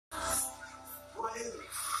you?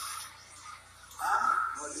 Huh?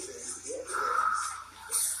 What are you?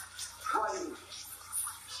 Who are you?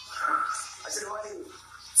 I said, who are you?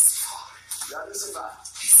 You are Lucifer.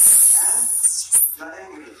 Huh? You are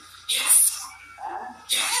angry. Huh?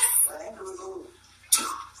 You are angry with who?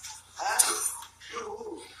 Huh? You.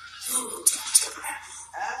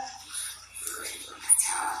 Huh?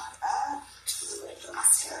 Huh?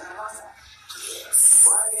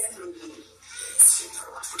 Why are you angry with me?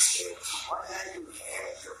 What did I do?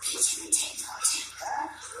 Huh?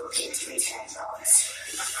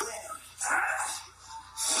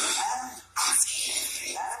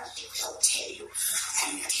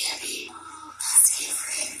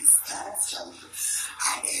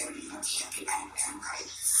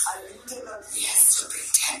 I didn't take a yes to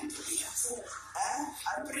pretend to be a fool.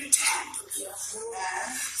 I pretend to be a fool.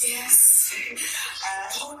 Yes. I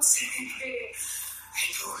don't say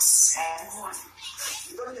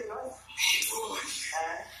you don't take what?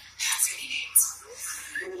 That's it.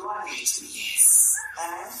 You want it? Yes.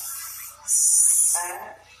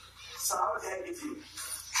 So how did I give you?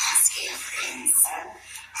 Ask your friends.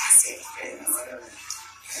 Ask your friends.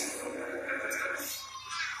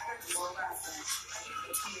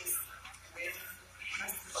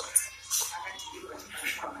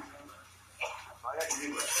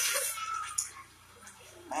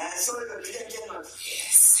 So you didn't get much.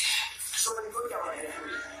 Yes. So you go down.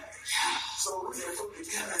 So we are going to do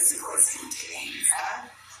this because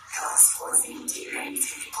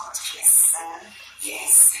yes.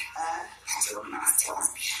 Yes. And your master was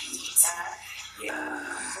behind it.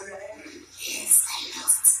 Yes, I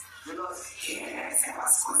lost. You lost? Yes, I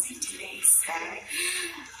was causing delays. I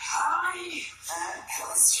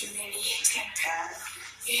was humiliated.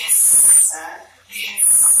 Yes.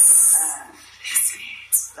 Yes.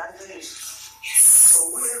 That's it. Yes. So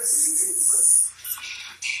where is the difference?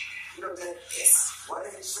 You know that? Yes. What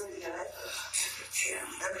is it straight in your head?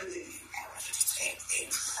 Everything.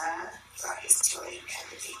 God is doing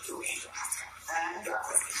everything you and your master. And God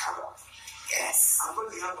was the humble. Yes. I'm going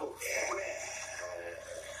to be humble. Where?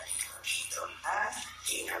 Kingdom.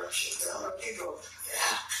 Kingdom.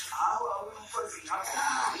 How are we supposing? How?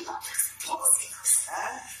 You are exposing us.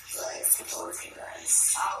 You are exposing us.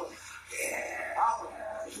 How? Yeah. How?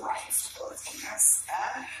 You are exposing us.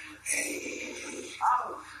 How?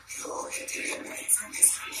 You are delivering from this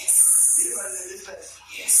place. Delivering from this place?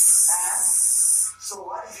 Yes. So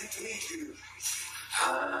what is it doing to you?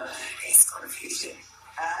 It's confusion.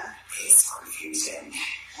 It's confusion.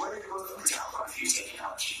 Where did you go to? Tell confusion in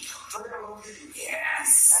our kingdom.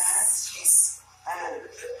 Yes. Yes.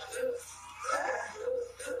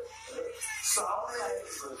 So how many are you?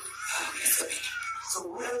 So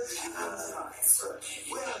where is it?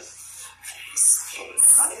 Where is it?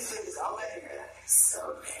 How many is out there? So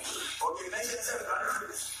many. Okay, mention seven.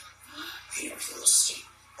 We are worship.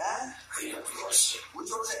 We are worship.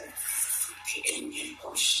 Which ocean? The Indian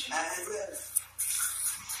Ocean. And where?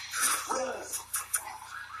 Where else?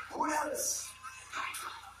 Who else?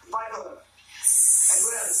 Bible. And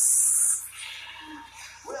where else?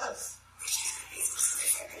 Where else? Which is the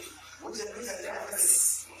family?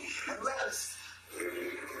 And where else?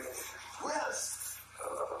 Where else?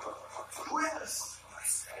 Who else?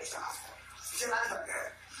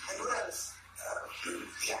 And where else?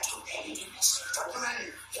 Yeah, too many. Too many?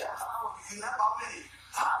 Yeah. You have how many?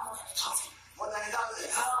 More than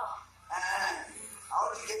 1,000. How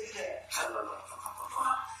did you get in there?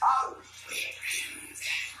 How?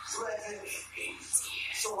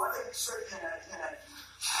 So what is straight in that?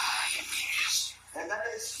 And that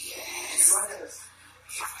is? Yes. What else?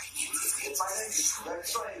 Finances.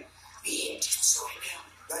 That's right.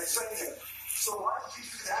 That's right. So why did you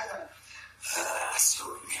do that? So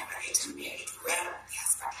never get married where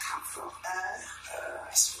has that come from?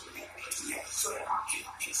 So never get married. So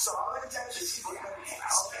how many times did she get married?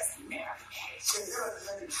 So never get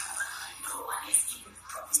married. No one has given the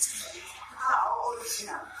promise to marry. How old is she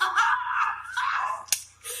now?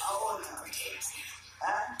 How old now?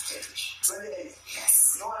 28.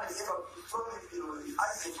 Yes. No one has ever promised you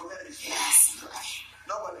asked you for marriage. Yes.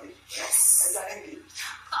 Nobody. Yes. And you're angry.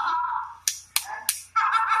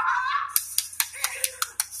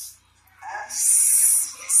 Yes.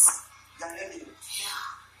 You're angry. Yeah.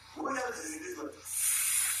 Who else is in this world?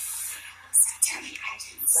 Satanic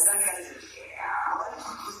agents. Satanic agents. Yeah. Why did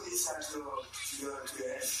you put this to your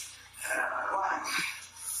head? Why?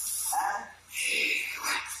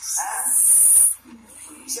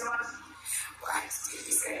 Say what? Why did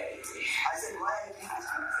you say? I said, why did you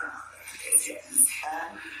say?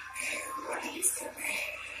 What did you say?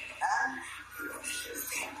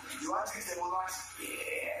 You want to use them or not?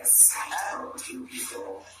 Yes, I told you.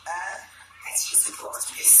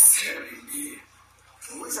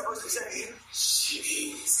 She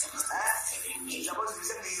is supposed to be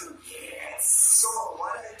saving me. Yes. So why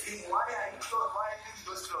are you doing? Why are you doing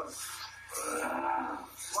those clothes?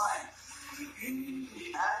 Why?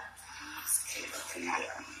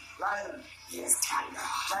 Lion. Yes, tiger.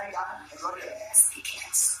 Tiger and what else? Yes, the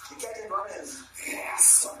cat. The cat and what else? Yes,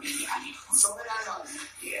 so many animals. So many animals.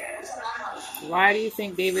 Yes. Why do you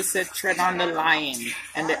think David said tread on the lion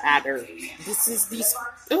and the adder? This is these.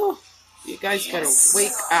 Oh, you guys gotta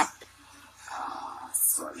wake up.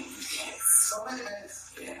 So many beds. So many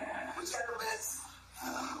beds. Yeah. Which kind of beds?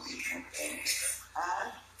 We can bed.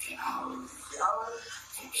 The owl. The owl.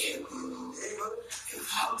 The eagle. The eagle. The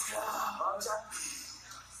vulture.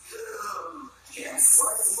 Yes.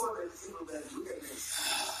 Why is it important to people that look at this?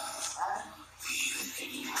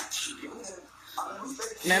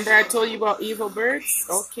 Remember I told you about evil birds?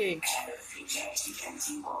 Okay. Every cat you can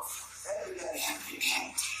think of. Every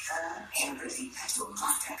cat. Everything that your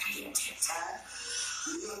master created.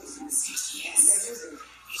 Yes.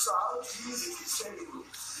 So how to use it is very good.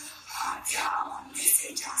 Down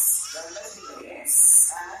messages. Yes.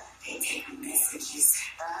 They take messages.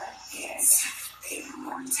 Yes. They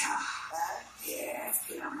monitor. Yes.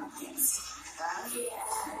 They are movements. Yes.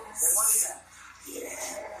 And what is that?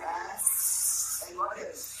 Yes. And what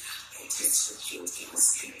else? They distribute evil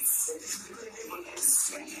spirits. They distribute evil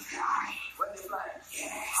spirits when they fly. When they fly?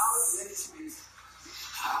 Yes. How do they distribute?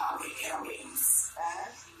 With their wings.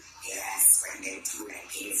 Yes, when they do like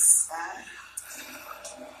this.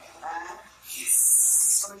 Yes.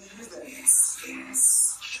 So you do that? Yes.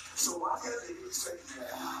 So what else do you expect?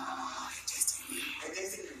 Destiny.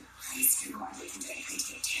 Destiny. I still want to do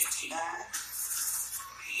destiny.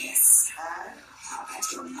 Yes. How about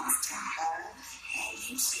your master? And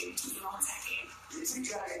you said you want again. You think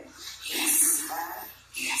again? Yes.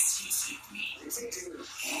 Yes, you took me. You think you?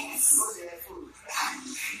 Yes. Go there, food. And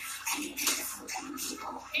you pay the food and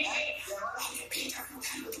people. And you pay the food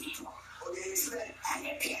and people. Okay, explain. And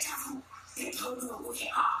you pay the food. They don't know who they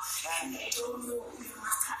are. And they don't know who your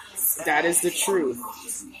master is. That is the truth.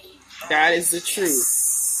 That is the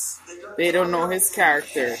truth. They don't know his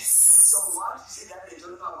character. So what is it that they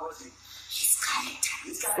don't know about him? His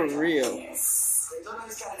character. For real. Yes. They don't know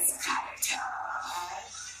his character.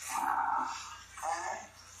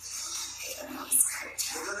 They don't know his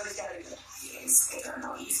character. They don't know his character. Yes, they don't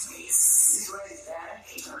know his ways. His ways,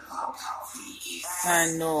 they don't know how powerful he is. I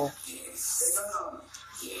know. Yes, they don't know.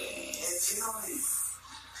 Yes, you know me.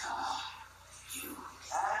 You.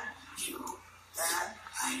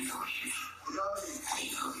 I know you. You know me. I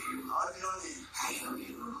know you. How do you know me? I know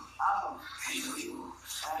you. How? I know you.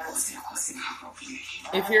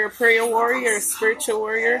 If you're a prayer warrior, a spiritual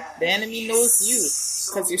warrior, the enemy knows you.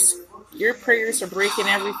 Because your prayers are breaking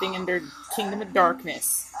everything in their kingdom of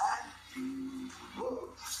darkness.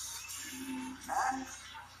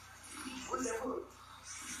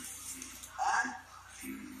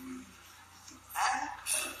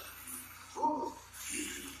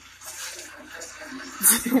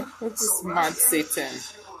 What's this mad Satan?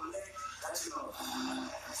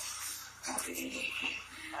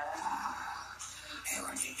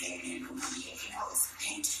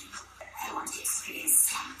 I want to experience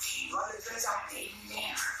something. You want to experience something?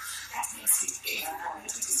 Yeah. That makes it big. I want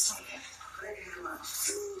to destroy them.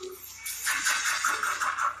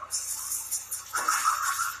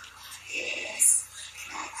 Yes.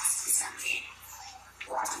 Can I ask you something?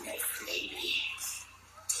 What makes the baby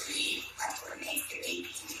to live? What makes the baby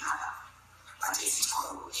in the mother? What is it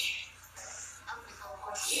called?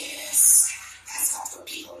 Yes. That's what the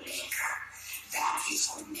people make. That is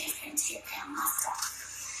what makes them take their master.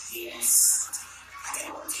 Yes. But I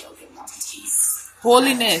will tell them what it is.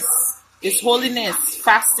 Holiness. It's holiness.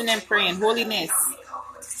 Fasting and praying. Holiness.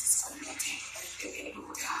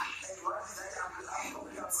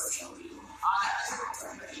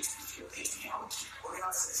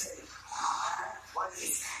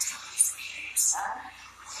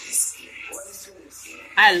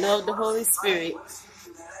 I love the Holy Spirit.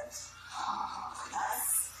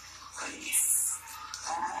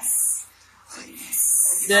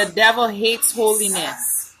 The devil hates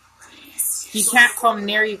holiness. He can't come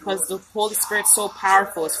near you because the Holy Spirit's so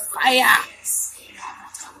powerful. It's fire.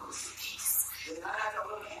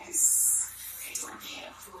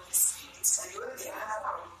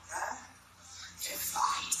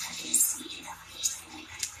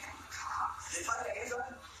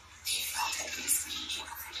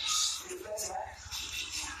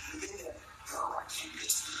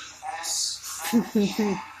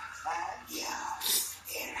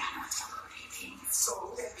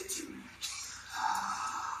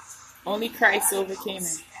 Only Christ overcame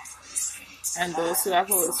him. And those who have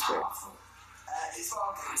Holy Spirit. It's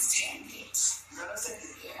all God stand it. You understand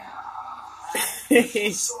it?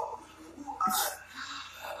 Yeah. So, who are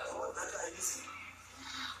what that are using?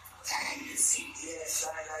 That are using. Yes,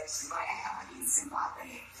 that are using. I have in Zimbabwe.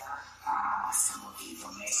 Some of the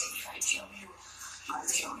information, if I tell you, you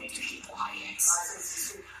tell me to keep quiet.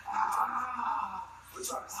 Which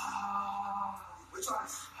one? Which one?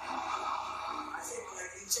 I think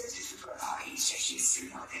like in churches, which one? In churches, you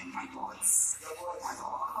know them, my boys. Your boys? My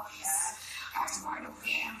boys. As one of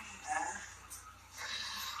them.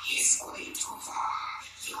 He's going too far.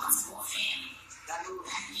 He wants more fame than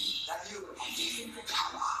me. I gave him the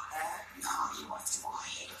power. Now he wants to go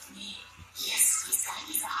ahead of me. Yes, his time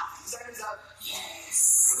is up. His time is up?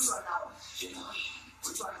 Yes. Which one now? You know him.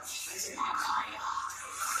 Which one? Listen. Makaya.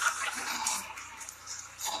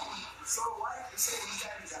 So why you say his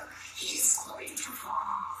time is up? He's going too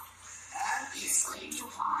far. He's going too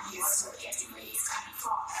far. He's forgetting where he's coming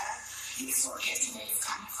from. He's forgetting where he's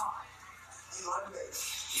coming from. In what way?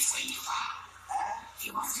 He's going too far.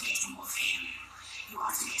 He wants to get more fame. He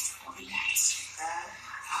wants to get popularity.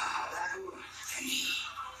 Than me.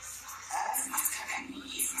 Master than me,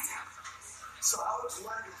 he's master. So how do you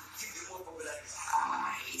want to give him more popularity?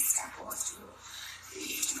 He's supposed to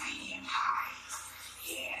lift my name high.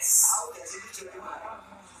 Yes. How does he lift your name high?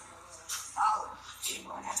 How?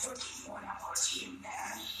 People are talking more about him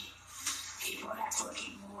than me. People are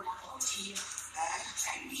talking more about him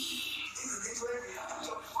than me. This is where we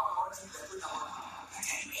talk more about him than we know. But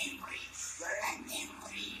I'm angry. I'm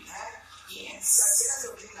angry. Yes.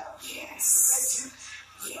 Yes.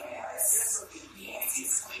 Yes. Yes,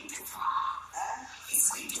 he's going too far. He's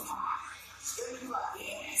going too far. He's going too far?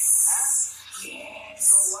 Yes. Yes.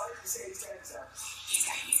 So why do you say his time is up? His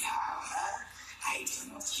time is up. I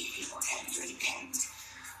do not give people time to repent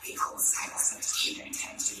because I was not given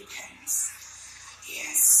time to repent.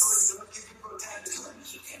 Yes. So you don't give people time to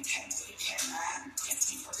give them time to repent and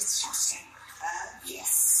testing for destruction. Yes.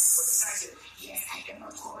 For destruction? Yes, I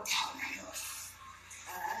cannot go down, my Lord.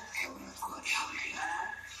 I will not go down, my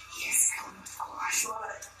Lord. Yes, I will not go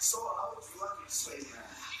down. So how do you want to destroy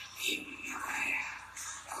him?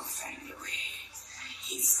 I'll find a way.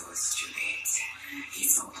 He's so stupid.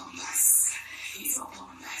 He's so bombast. He's so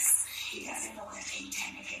bombast. He doesn't know that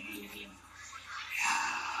anytime I can leave him. I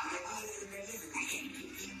can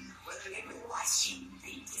leave him. I will watch him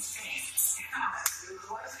being disgraced.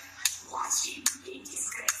 Watch him being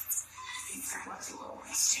disgraced in front of the whole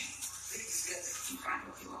nation. In front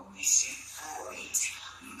of the whole nation. Wait.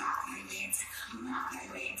 Mark my words. Mark my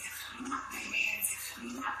words. Mark my words.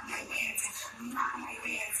 Mark my words. Mark my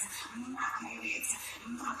words. Mark my words.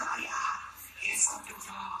 Makaya is going to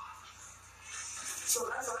fall. So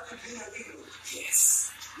that's what you're doing a video.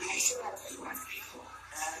 Yes. I should have everyone's people.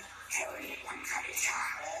 Every one character.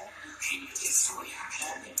 Can you destroy her?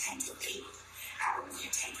 I don't have time to build. I don't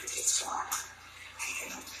have time to destroy. I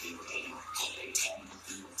cannot build anyone. Every time to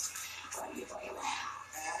build. Only for a while.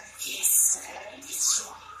 Yes, so that I can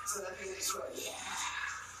destroy. So that you can destroy? Yeah.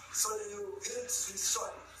 So you build to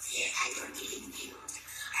destroy? Yeah, I don't even build.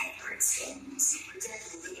 I pretend.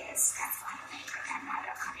 Yes, that's one of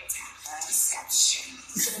another character. Deception.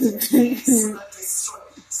 So that destroy.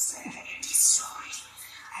 So that I can destroy.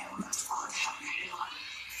 I will not fall down alone.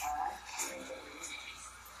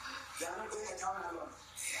 They are not going down alone.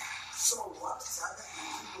 Yeah. So what is happening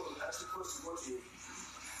to people that are supposed to go to you?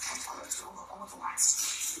 That's what it's all for once.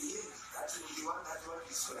 That's the one that you want to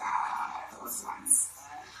destroy. Those ones.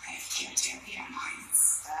 I've killed their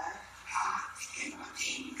minds. You know,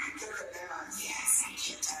 you killed their minds? Yes, I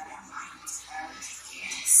killed their minds.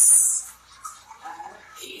 Yes.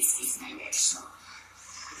 This is my workshop.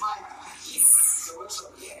 Yes. The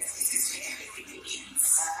workshop? Yes, this is where everything begins.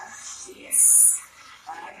 Yes.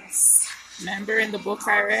 Yes. Remember in the book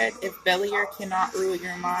I read, if Beliar cannot rule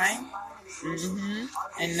your mind?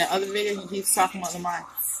 And the other video, he keeps talking about the mind.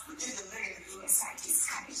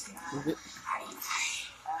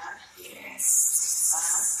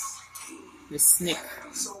 The snake.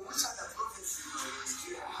 So which other prophets do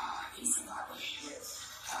you have?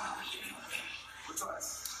 Which ones?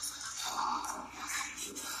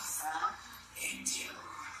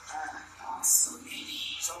 So many.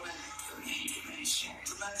 Too many to mention.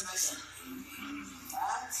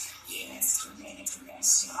 Yes, too many to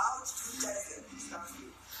mention. How did you test them?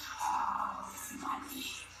 With money.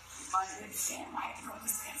 With fame. I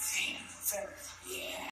promised them fame. Yeah.